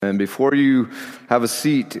And before you have a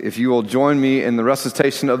seat, if you will join me in the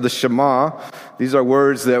recitation of the Shema, these are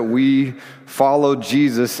words that we follow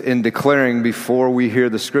Jesus in declaring before we hear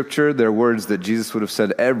the scripture. They're words that Jesus would have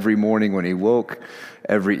said every morning when he woke,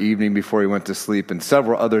 every evening before he went to sleep, and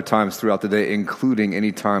several other times throughout the day, including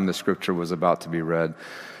any time the scripture was about to be read.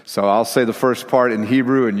 So I'll say the first part in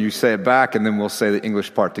Hebrew, and you say it back, and then we'll say the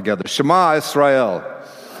English part together. Shema Israel,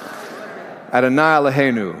 Adonai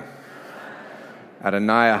Eloheinu,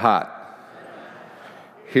 Adonai Ahad.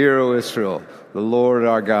 Hear, O Israel, the Lord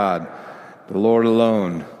our God, the Lord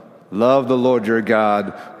alone. Love the Lord your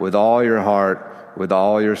God with all your heart, with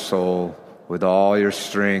all your soul, with all your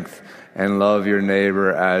strength, and love your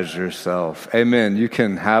neighbor as yourself. Amen. You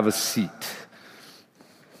can have a seat.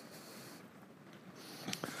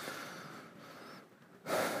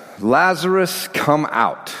 Lazarus, come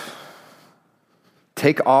out.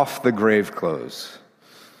 Take off the grave clothes.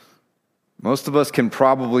 Most of us can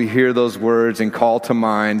probably hear those words and call to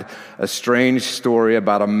mind a strange story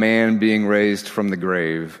about a man being raised from the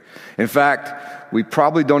grave. In fact, we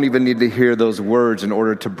probably don't even need to hear those words in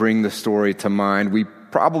order to bring the story to mind. We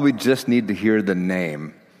probably just need to hear the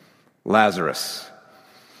name, Lazarus.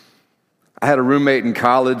 I had a roommate in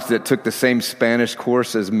college that took the same Spanish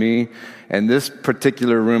course as me, and this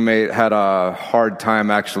particular roommate had a hard time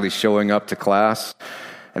actually showing up to class.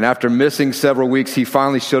 And after missing several weeks, he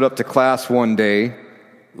finally showed up to class one day,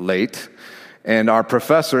 late, and our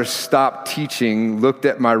professor stopped teaching, looked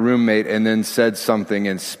at my roommate, and then said something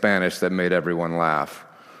in Spanish that made everyone laugh.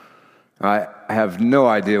 I have no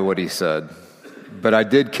idea what he said, but I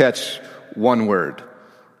did catch one word,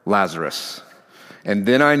 Lazarus. And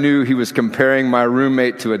then I knew he was comparing my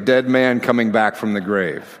roommate to a dead man coming back from the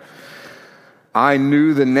grave. I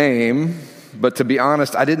knew the name, but to be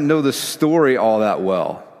honest, I didn't know the story all that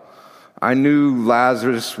well. I knew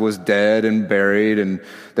Lazarus was dead and buried and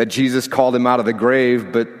that Jesus called him out of the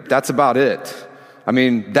grave, but that's about it. I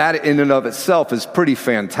mean, that in and of itself is pretty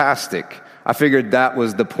fantastic. I figured that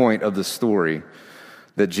was the point of the story,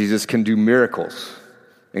 that Jesus can do miracles,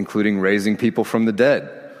 including raising people from the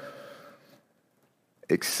dead.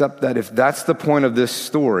 Except that if that's the point of this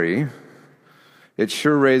story, it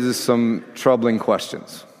sure raises some troubling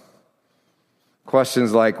questions.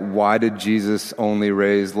 Questions like, why did Jesus only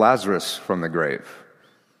raise Lazarus from the grave?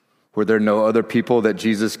 Were there no other people that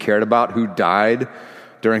Jesus cared about who died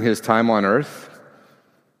during his time on earth?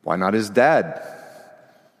 Why not his dad?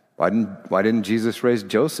 Why didn't Jesus raise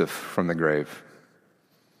Joseph from the grave?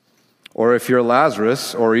 Or if you're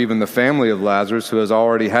Lazarus, or even the family of Lazarus who has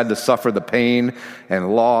already had to suffer the pain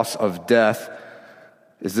and loss of death,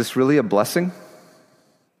 is this really a blessing?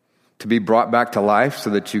 To be brought back to life so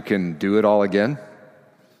that you can do it all again?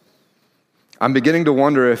 I'm beginning to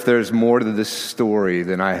wonder if there's more to this story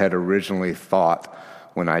than I had originally thought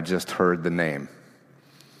when I just heard the name.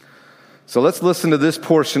 So let's listen to this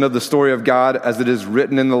portion of the story of God as it is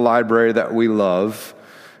written in the library that we love.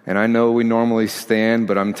 And I know we normally stand,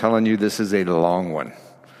 but I'm telling you this is a long one.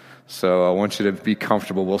 So I want you to be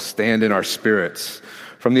comfortable. We'll stand in our spirits.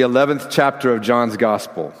 From the 11th chapter of John's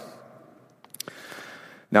Gospel.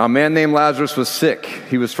 Now a man named Lazarus was sick.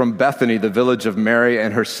 He was from Bethany, the village of Mary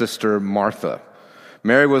and her sister Martha.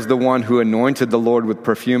 Mary was the one who anointed the Lord with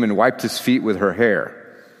perfume and wiped his feet with her hair.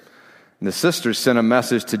 And the sisters sent a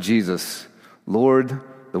message to Jesus, "Lord,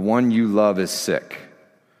 the one you love is sick."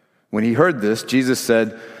 When he heard this, Jesus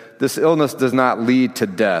said, "This illness does not lead to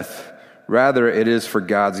death. Rather, it is for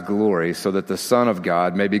God's glory, so that the Son of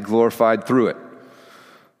God may be glorified through it."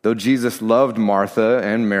 Though Jesus loved Martha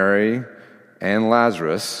and Mary and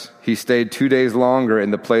Lazarus, he stayed 2 days longer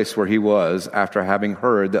in the place where he was after having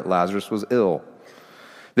heard that Lazarus was ill.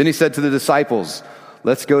 Then he said to the disciples,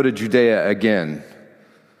 "Let's go to Judea again."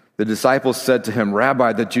 The disciples said to him,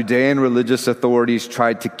 "Rabbi, the Judean religious authorities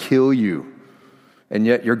tried to kill you, and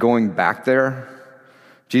yet you're going back there?"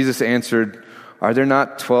 Jesus answered, "Are there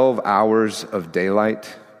not 12 hours of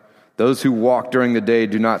daylight? Those who walk during the day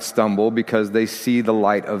do not stumble because they see the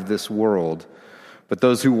light of this world. But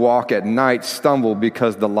those who walk at night stumble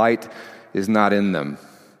because the light is not in them."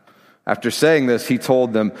 After saying this, he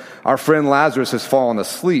told them, "Our friend Lazarus has fallen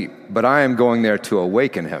asleep, but I am going there to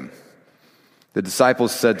awaken him." The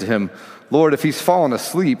disciples said to him, "Lord, if he's fallen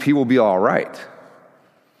asleep, he will be all right."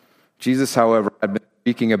 Jesus, however, had been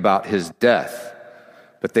speaking about his death,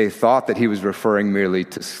 but they thought that he was referring merely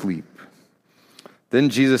to sleep. Then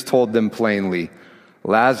Jesus told them plainly,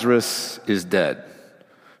 "Lazarus is dead.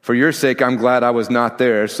 For your sake, I'm glad I was not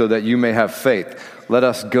there, so that you may have faith. Let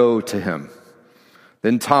us go to him."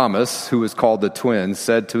 Then Thomas, who was called the twin,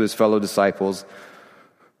 said to his fellow disciples,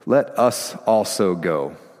 "Let us also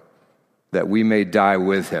go, that we may die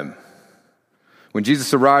with him." When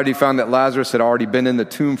Jesus arrived, he found that Lazarus had already been in the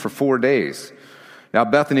tomb for 4 days. Now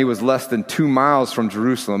Bethany was less than 2 miles from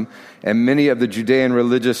Jerusalem, and many of the Judean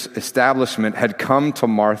religious establishment had come to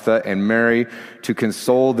Martha and Mary to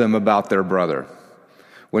console them about their brother.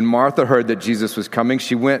 When Martha heard that Jesus was coming,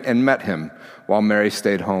 she went and met him, while Mary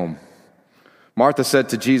stayed home. Martha said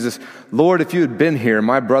to Jesus, "Lord, if you had been here,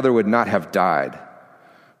 my brother would not have died.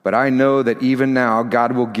 But I know that even now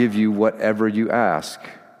God will give you whatever you ask."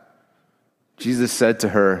 Jesus said to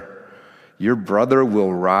her, "Your brother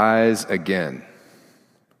will rise again."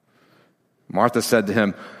 Martha said to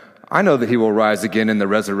him, "I know that he will rise again in the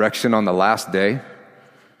resurrection on the last day."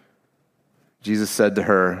 Jesus said to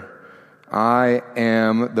her, "I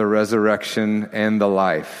am the resurrection and the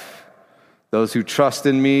life. Those who trust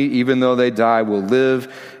in me, even though they die, will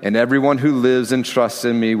live, and everyone who lives and trusts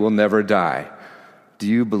in me will never die. Do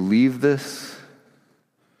you believe this?"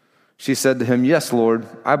 She said to him, "Yes, Lord,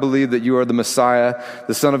 I believe that you are the Messiah,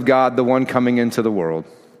 the Son of God, the one coming into the world."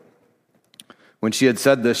 When she had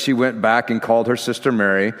said this, she went back and called her sister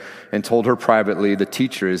Mary and told her privately, "The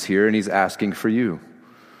teacher is here and he's asking for you."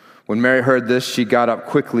 When Mary heard this, she got up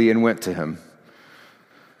quickly and went to him.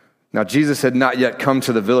 Now Jesus had not yet come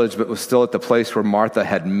to the village, but was still at the place where Martha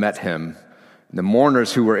had met him. The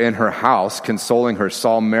mourners who were in her house, consoling her,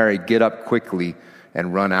 saw Mary get up quickly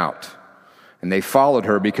and run out. And they followed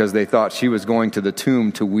her because they thought she was going to the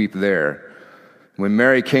tomb to weep there. When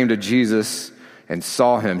Mary came to Jesus and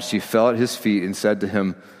saw him, she fell at his feet and said to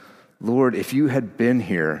him, "Lord, if you had been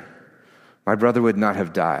here, my brother would not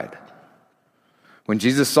have died." When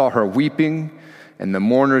Jesus saw her weeping, and the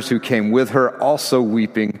mourners who came with her also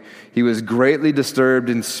weeping, he was greatly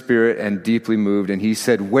disturbed in spirit and deeply moved. And he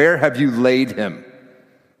said, "Where have you laid him?"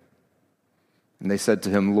 And they said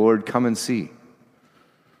to him, "Lord, come and see."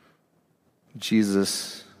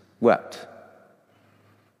 Jesus wept.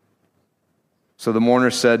 So the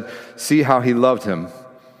mourners said, "See how he loved him."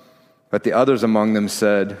 But the others among them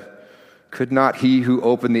said, "Could not he who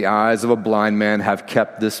opened the eyes of a blind man have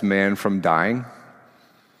kept this man from dying?"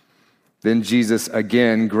 Then Jesus,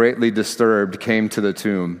 again greatly disturbed, came to the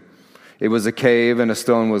tomb. It was a cave, and a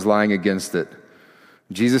stone was lying against it.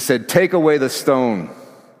 Jesus said, "Take away the stone."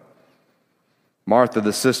 Martha,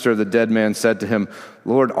 the sister of the dead man, said to him,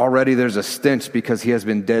 "Lord, already there's a stench because he has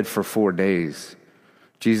been dead for 4 days."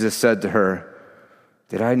 Jesus said to her,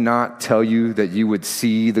 "Did I not tell you that you would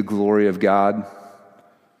see the glory of God?"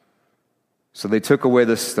 So they took away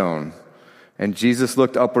the stone. And Jesus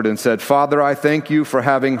looked upward and said, "Father, I thank you for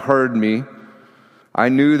having heard me. I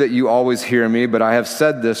knew that you always hear me, but I have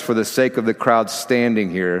said this for the sake of the crowd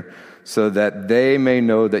standing here, so that they may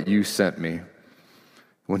know that you sent me."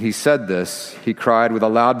 When he said this, he cried with a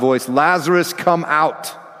loud voice, "Lazarus, come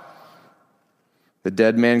out!" The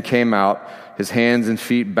dead man came out, his hands and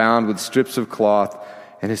feet bound with strips of cloth,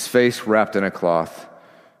 and his face wrapped in a cloth.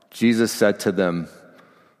 Jesus said to them,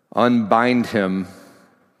 "Unbind him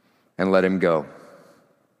and let him go."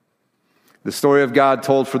 The story of God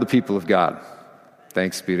told for the people of God.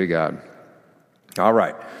 Thanks be to God. All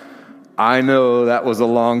right. I know that was a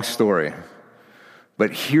long story,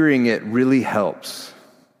 but hearing it really helps.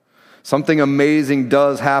 Something amazing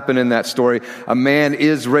does happen in that story. A man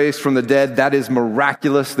is raised from the dead. That is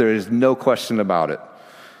miraculous. There is no question about it.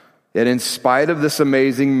 Yet in spite of this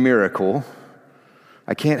amazing miracle,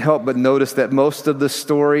 I can't help but notice that most of the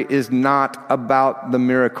story is not about the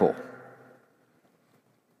miracle.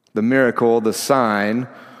 The miracle, the sign,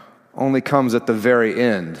 only comes at the very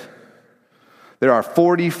end. There are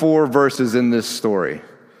 44 verses in this story.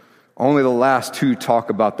 Only the last 2 talk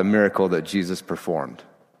about the miracle that Jesus performed.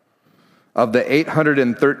 Of the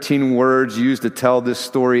 813 words used to tell this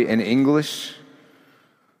story in English,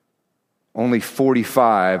 only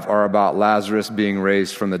 45 are about Lazarus being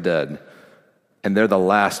raised from the dead. And they're the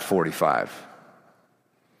last 45.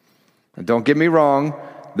 And don't get me wrong,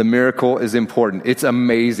 the miracle is important. It's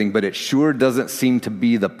amazing, but it sure doesn't seem to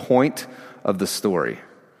be the point of the story.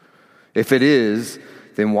 If it is,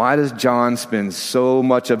 then why does John spend so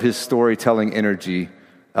much of his storytelling energy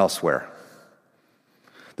elsewhere?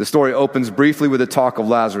 The story opens briefly with a talk of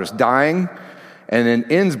Lazarus dying, and then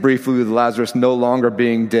ends briefly with Lazarus no longer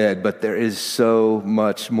being dead, but there is so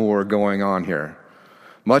much more going on here.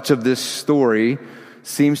 Much of this story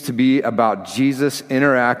seems to be about Jesus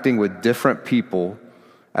interacting with different people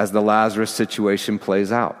as the Lazarus situation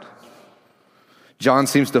plays out. John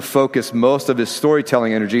seems to focus most of his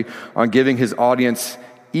storytelling energy on giving his audience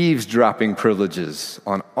eavesdropping privileges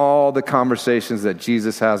on all the conversations that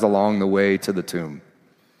Jesus has along the way to the tomb.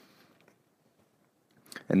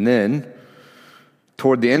 And then,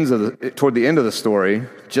 toward the end of the story,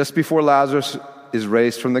 just before Lazarus is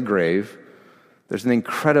raised from the grave, there's an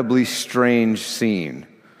incredibly strange scene.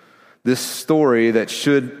 This story that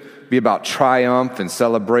should be about triumph and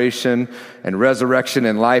celebration and resurrection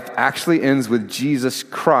and life actually ends with Jesus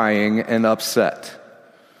crying and upset.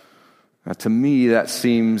 Now, to me, that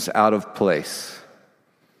seems out of place.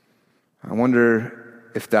 I wonder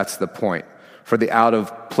if that's the point, for the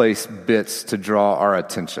out-of-place bits to draw our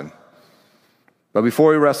attention. But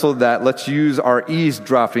before we wrestle with that, let's use our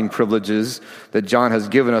eavesdropping privileges that John has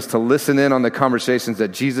given us to listen in on the conversations that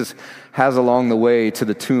Jesus has along the way to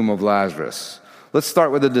the tomb of Lazarus. Let's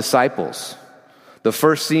start with the disciples. The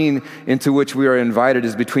first scene into which we are invited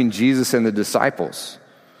is between Jesus and the disciples.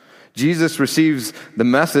 Jesus receives the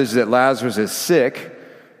message that Lazarus is sick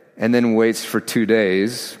and then waits for 2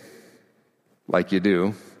 days, like you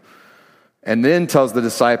do, and then tells the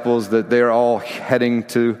disciples that they're all heading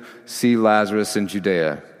to see Lazarus in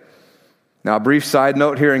Judea. Now, a brief side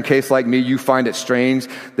note here, in case like me, you find it strange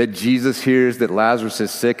that Jesus hears that Lazarus is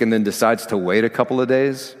sick and then decides to wait a couple of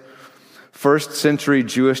days. First century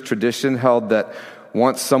Jewish tradition held that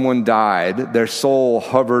once someone died, their soul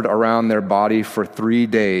hovered around their body for 3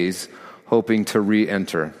 days, hoping to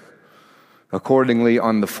re-enter. Accordingly,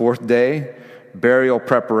 on the 4th day, burial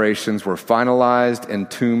preparations were finalized and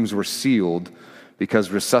tombs were sealed because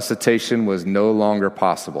resuscitation was no longer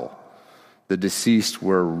possible. The deceased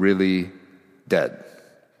were really dead.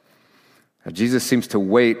 Now, Jesus seems to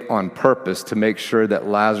wait on purpose to make sure that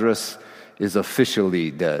Lazarus is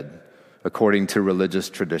officially dead, according to religious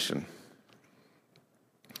tradition.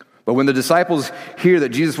 But when the disciples hear that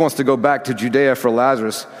Jesus wants to go back to Judea for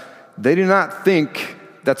Lazarus, they do not think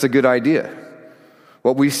that's a good idea.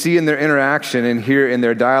 What we see in their interaction and hear in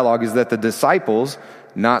their dialogue is that the disciples,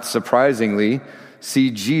 not surprisingly, see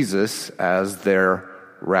Jesus as their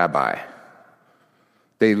rabbi.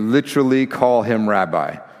 They literally call him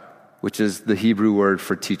rabbi, which is the Hebrew word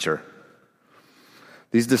for teacher.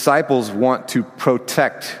 These disciples want to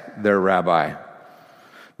protect their rabbi.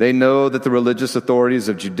 They know that the religious authorities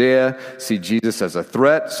of Judea see Jesus as a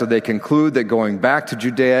threat, so they conclude that going back to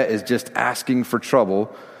Judea is just asking for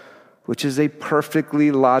trouble, which is a perfectly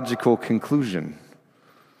logical conclusion.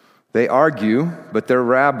 They argue, but their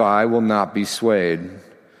rabbi will not be swayed.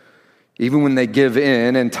 Even when they give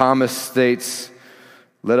in, and Thomas states,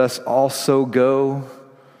 "Let us also go,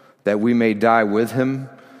 that we may die with him,"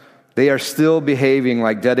 they are still behaving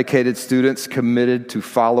like dedicated students committed to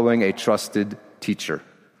following a trusted teacher.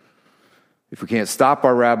 If we can't stop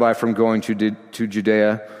our rabbi from going to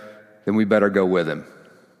Judea, then we better go with him.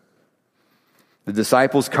 The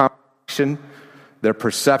disciples' conversation, their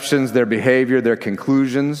perceptions, their behavior, their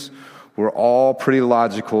conclusions were all pretty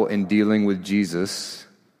logical in dealing with Jesus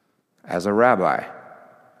as a rabbi.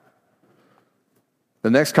 The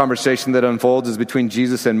next conversation that unfolds is between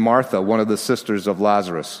Jesus and Martha, one of the sisters of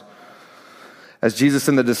Lazarus. As Jesus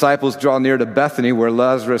and the disciples draw near to Bethany, where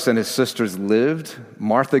Lazarus and his sisters lived,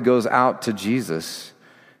 Martha goes out to Jesus,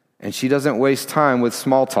 and she doesn't waste time with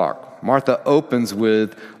small talk. Martha opens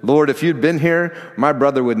with, "Lord, if you'd been here, my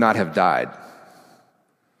brother would not have died."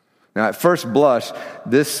 Now, at first blush,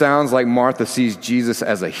 this sounds like Martha sees Jesus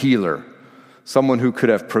as a healer, someone who could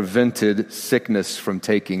have prevented sickness from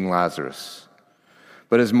taking Lazarus.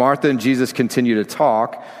 But as Martha and Jesus continue to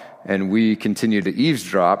talk, and we continue to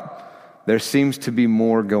eavesdrop, there seems to be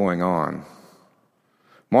more going on.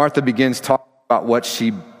 Martha begins talking about what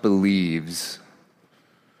she believes.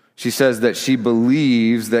 She says that she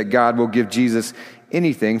believes that God will give Jesus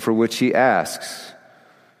anything for which he asks.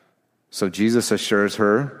 So Jesus assures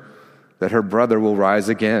her that her brother will rise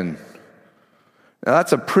again. Now,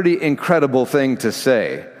 that's a pretty incredible thing to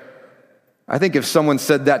say. I think if someone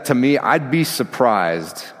said that to me, I'd be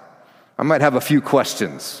surprised. I might have a few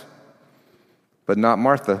questions, but not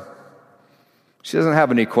Martha. She doesn't have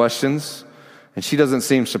any questions, and she doesn't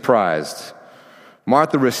seem surprised.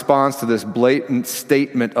 Martha responds to this blatant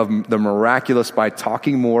statement of the miraculous by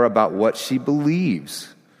talking more about what she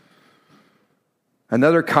believes.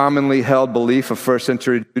 Another commonly held belief of first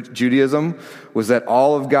century Judaism was that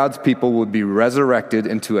all of God's people would be resurrected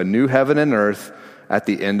into a new heaven and earth at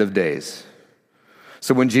the end of days.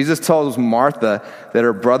 So when Jesus tells Martha that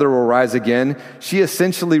her brother will rise again, she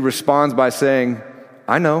essentially responds by saying,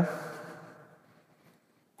 "I know.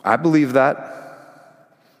 I believe that.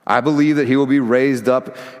 I believe that he will be raised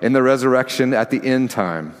up in the resurrection at the end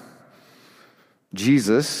time."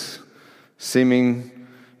 Jesus, seeming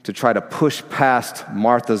to try to push past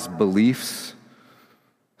Martha's beliefs,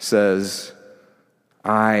 says,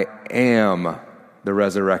 "I am the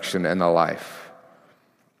resurrection and the life."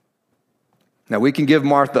 Now, we can give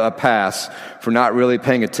Martha a pass for not really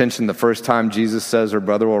paying attention the first time Jesus says her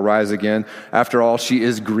brother will rise again. After all, she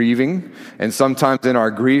is grieving, and sometimes in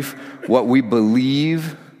our grief, what we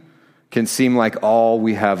believe can seem like all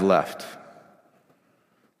we have left.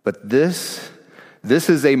 But this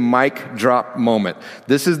is a mic drop moment.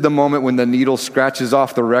 This is the moment when the needle scratches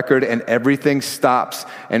off the record and everything stops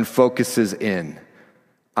and focuses in.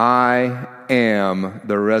 I am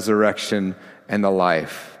the resurrection and the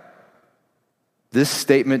life. This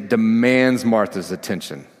statement demands Martha's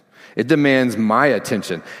attention. It demands my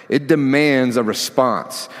attention. It demands a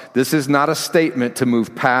response. This is not a statement to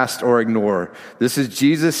move past or ignore. This is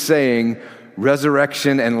Jesus saying,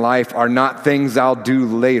 resurrection and life are not things I'll do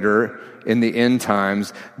later in the end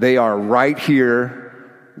times. They are right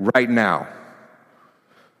here, right now.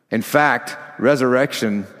 In fact,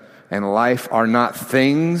 resurrection and life are not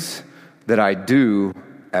things that I do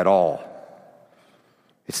at all.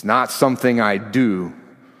 It's not something I do.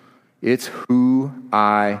 It's who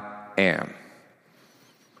I am.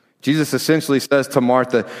 Jesus essentially says to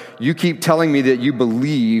Martha, you keep telling me that you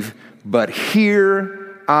believe, but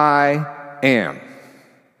here I am.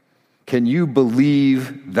 Can you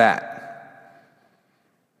believe that?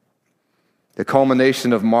 The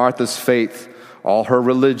culmination of Martha's faith, all her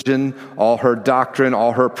religion, all her doctrine,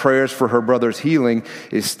 all her prayers for her brother's healing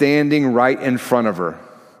is standing right in front of her.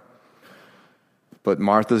 But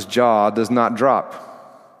Martha's jaw does not drop.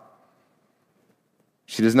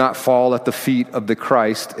 She does not fall at the feet of the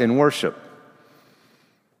Christ in worship.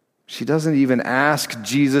 She doesn't even ask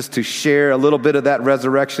Jesus to share a little bit of that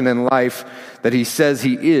resurrection and life that he says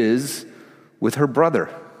he is with her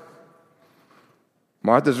brother.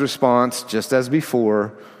 Martha's response, just as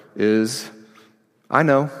before, is, I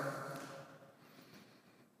know.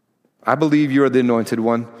 I believe you are the anointed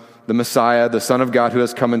one, the Messiah, the Son of God who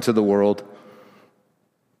has come into the world.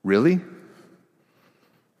 Really?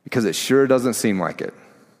 Because it sure doesn't seem like it.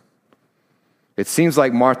 It seems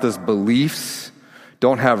like Martha's beliefs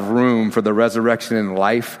don't have room for the resurrection and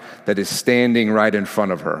life that is standing right in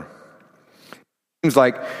front of her. It seems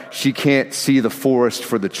like she can't see the forest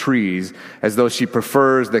for the trees, as though she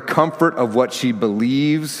prefers the comfort of what she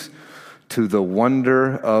believes to the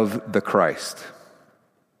wonder of the Christ.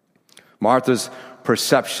 Martha's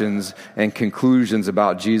perceptions and conclusions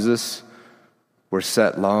about Jesus were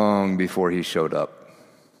set long before he showed up.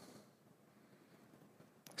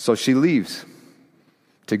 So she leaves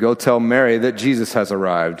to go tell Mary that Jesus has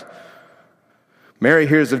arrived. Mary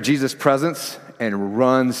hears of Jesus' presence and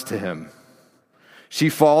runs to him. She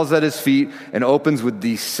falls at his feet and opens with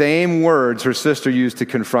the same words her sister used to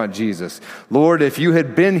confront Jesus. Lord, if you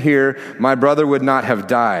had been here, my brother would not have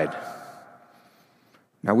died.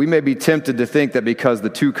 Now, we may be tempted to think that because the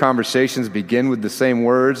two conversations begin with the same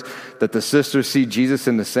words, that the sisters see Jesus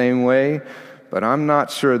in the same way, but I'm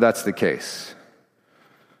not sure that's the case.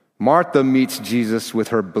 Martha meets Jesus with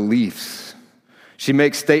her beliefs. She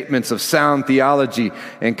makes statements of sound theology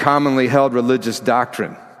and commonly held religious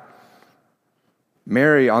doctrine.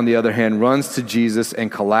 Mary, on the other hand, runs to Jesus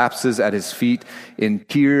and collapses at his feet in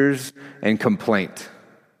tears and complaint.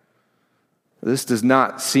 This does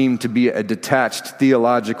not seem to be a detached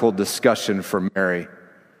theological discussion for Mary.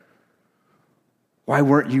 Why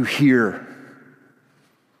weren't you here?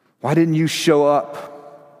 Why didn't you show up?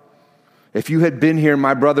 If you had been here,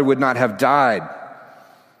 my brother would not have died.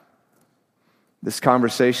 This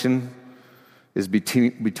conversation is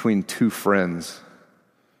between two friends,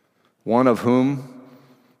 one of whom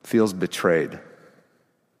feels betrayed.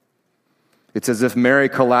 It's as if Mary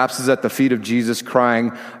collapses at the feet of Jesus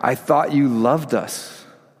crying, I thought you loved us.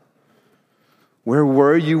 Where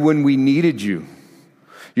were you when we needed you?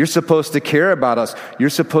 You're supposed to care about us. You're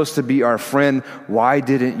supposed to be our friend. Why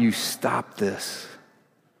didn't you stop this?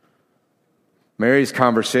 Mary's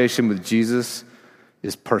conversation with Jesus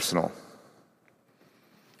is personal.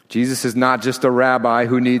 Jesus is not just a rabbi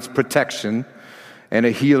who needs protection and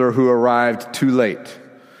a healer who arrived too late.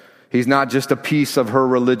 He's not just a piece of her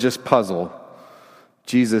religious puzzle.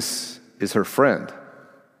 Jesus is her friend.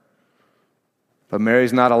 But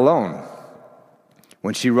Mary's not alone.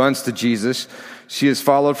 When she runs to Jesus, she is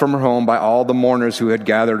followed from her home by all the mourners who had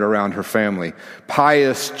gathered around her family.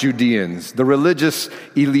 Pious Judeans, the religious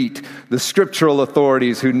elite, the scriptural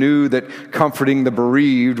authorities who knew that comforting the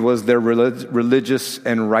bereaved was their religious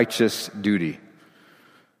and righteous duty.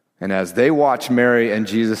 And as they watch Mary and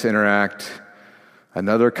Jesus interact,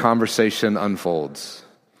 another conversation unfolds.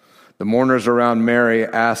 The mourners around Mary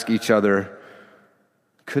ask each other,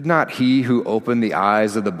 could not he who opened the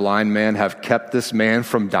eyes of the blind man have kept this man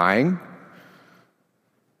from dying?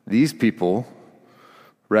 These people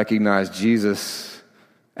recognize Jesus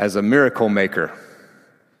as a miracle maker,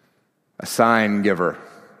 a sign giver.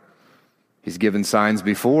 He's given signs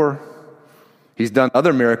before. He's done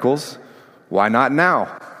other miracles. Why not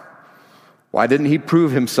now? Why didn't he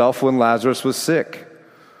prove himself when Lazarus was sick?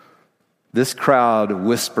 This crowd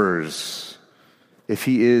whispers, if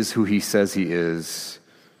he is who he says he is,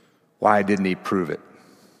 why didn't he prove it?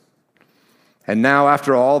 And now,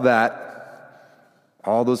 after all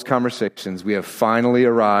those conversations, we have finally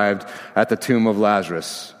arrived at the tomb of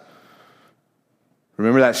Lazarus.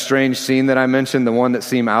 Remember that strange scene that I mentioned, the one that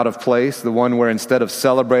seemed out of place, the one where instead of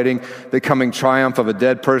celebrating the coming triumph of a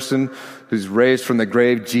dead person who's raised from the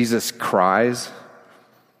grave, Jesus cries?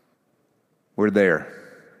 We're there.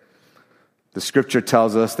 The scripture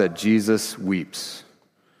tells us that Jesus weeps.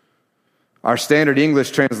 Our standard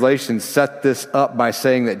English translation set this up by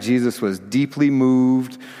saying that Jesus was deeply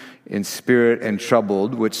moved in spirit and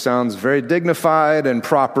troubled, which sounds very dignified and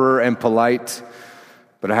proper and polite,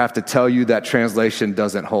 but I have to tell you that translation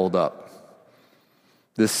doesn't hold up.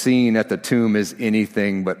 This scene at the tomb is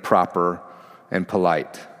anything but proper and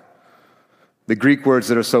polite. The Greek words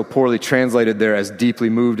that are so poorly translated there as deeply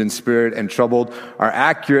moved in spirit and troubled are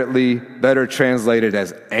accurately better translated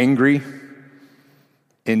as angry,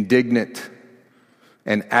 indignant,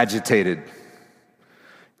 and agitated.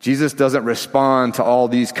 Jesus doesn't respond to all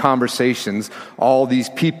these conversations, all these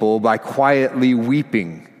people, by quietly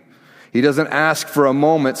weeping. He doesn't ask for a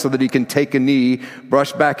moment so that he can take a knee,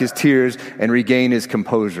 brush back his tears, and regain his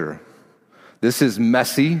composure. This is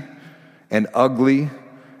messy and ugly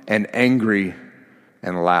and angry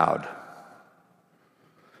and loud.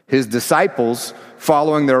 His disciples,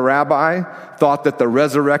 following their rabbi, thought that the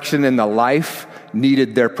resurrection and the life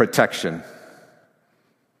needed their protection.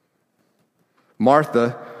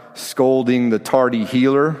 Martha, scolding the tardy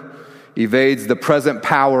healer, evades the present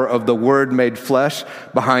power of the Word made flesh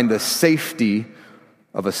behind the safety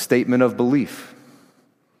of a statement of belief.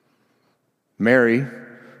 Mary,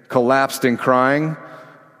 collapsed and crying,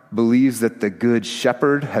 believes that the Good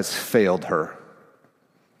Shepherd has failed her.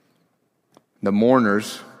 The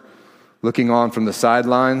mourners, looking on from the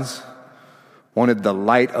sidelines, wanted the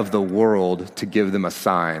light of the world to give them a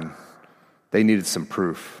sign. They needed some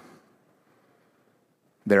proof.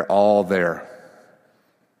 They're all there,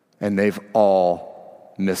 and they've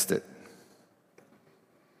all missed it.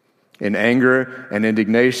 In anger and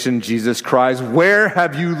indignation, Jesus cries, "Where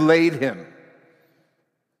have you laid him?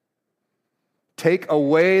 Take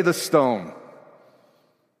away the stone.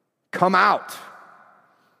 Come out.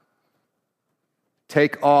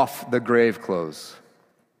 Take off the grave clothes."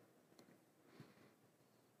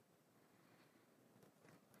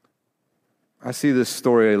 I see this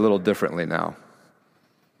story a little differently now.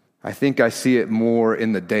 I think I see it more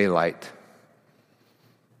in the daylight.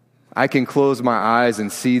 I can close my eyes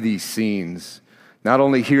and see these scenes, not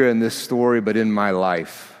only here in this story, but in my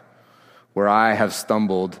life, where I have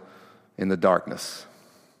stumbled in the darkness.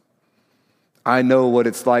 I know what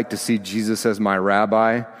it's like to see Jesus as my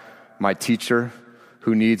rabbi, my teacher,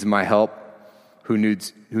 who needs my help, who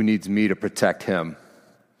needs me to protect him.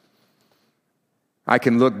 I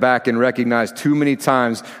can look back and recognize too many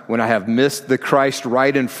times when I have missed the Christ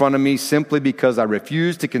right in front of me simply because I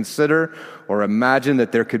refuse to consider or imagine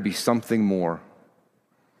that there could be something more.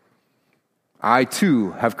 I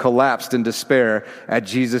too have collapsed in despair at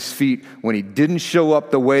Jesus' feet when he didn't show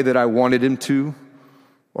up the way that I wanted him to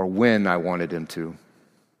or when I wanted him to.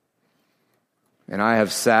 And I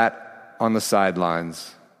have sat on the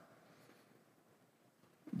sidelines.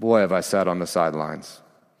 Boy, have I sat on the sidelines,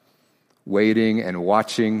 waiting and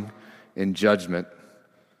watching in judgment,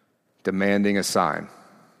 demanding a sign.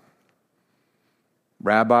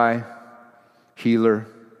 Rabbi, healer,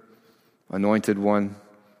 anointed one,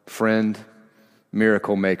 friend,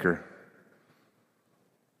 miracle maker.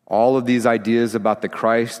 All of these ideas about the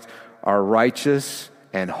Christ are righteous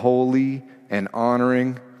and holy and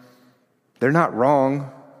honoring. They're not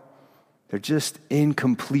wrong. They're just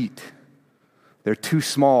incomplete. They're too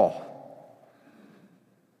small.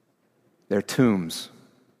 They're tombs.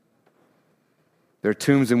 They're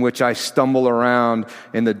tombs in which I stumble around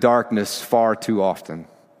in the darkness far too often.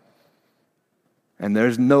 And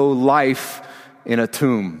there's no life in a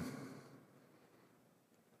tomb.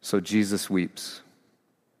 So Jesus weeps.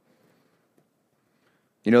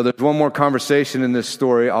 You know, there's one more conversation in this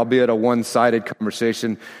story, albeit a one-sided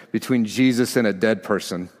conversation between Jesus and a dead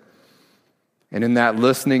person. And in that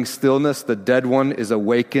listening stillness, the dead one is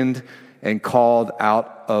awakened and called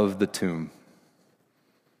out of the tomb.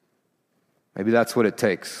 Maybe that's what it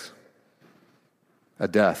takes. A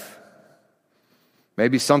death.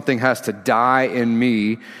 Maybe something has to die in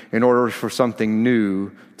me in order for something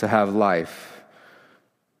new to have life.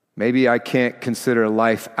 Maybe I can't consider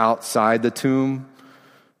life outside the tomb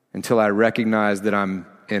until I recognize that I'm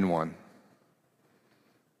in one.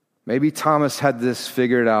 Maybe Thomas had this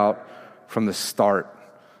figured out from the start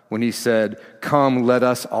when he said, "Come, let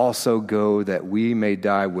us also go that we may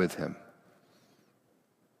die with him."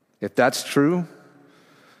 If that's true,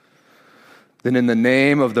 then in the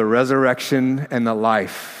name of the resurrection and the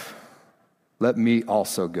life, let me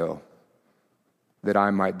also go, that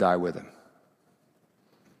I might die with him.